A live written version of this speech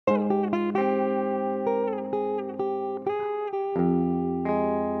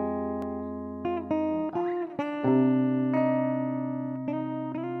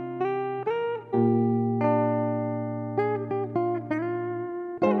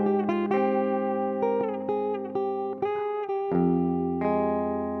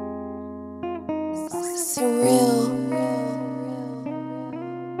Tsurreal.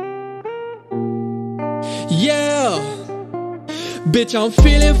 Yeah, bitch, I'm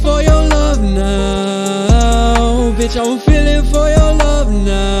feeling for your love now. Bitch, I'm feeling for your love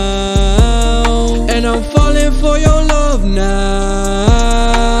now. And I'm falling for your love now.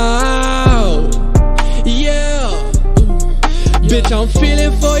 Yeah, bitch, I'm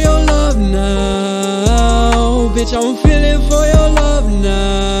feeling for your love now. Bitch, I'm feeling for your love now.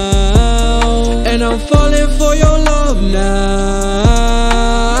 And I'm falling for your love now.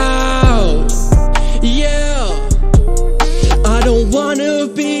 Yeah, I don't wanna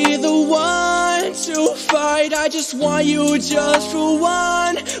be the one to fight. I just want you just for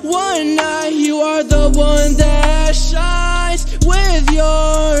one night. You are the one that shines with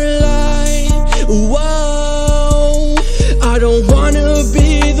your light. Whoa, I don't wanna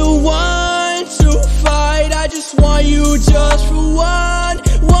be the one to fight. I just want you just for one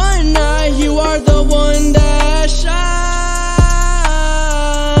night. You are the one that shines.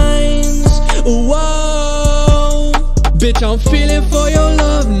 Whoa, bitch, I'm feeling for your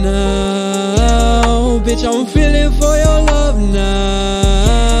love now. Bitch, I'm feeling for your love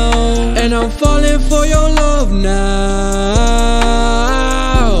now. And I'm falling for your love now.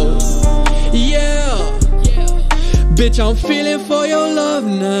 Yeah, bitch, I'm feeling for your love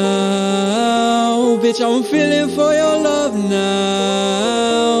now. Bitch, I'm feeling for your love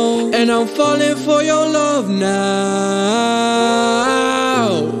now. And I'm falling for your love now.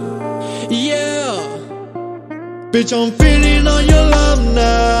 Yeah, bitch, I'm feeling on your love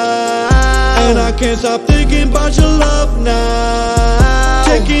now. And I can't stop thinking about your love now.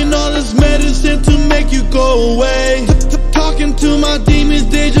 Taking all this medicine to make you go away. Talking to my demons,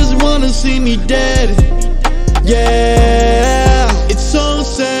 they just wanna see me dead. Yeah, it's so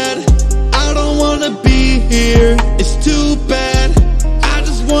sad. I don't wanna be here. It's too bad. I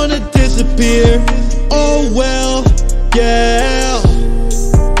just wanna disappear. Oh well, yeah,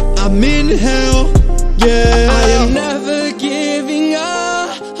 I'm in hell. Yeah, I am never giving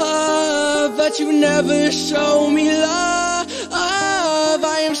up, but you never show me love.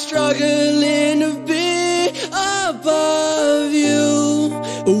 I am struggling to be above.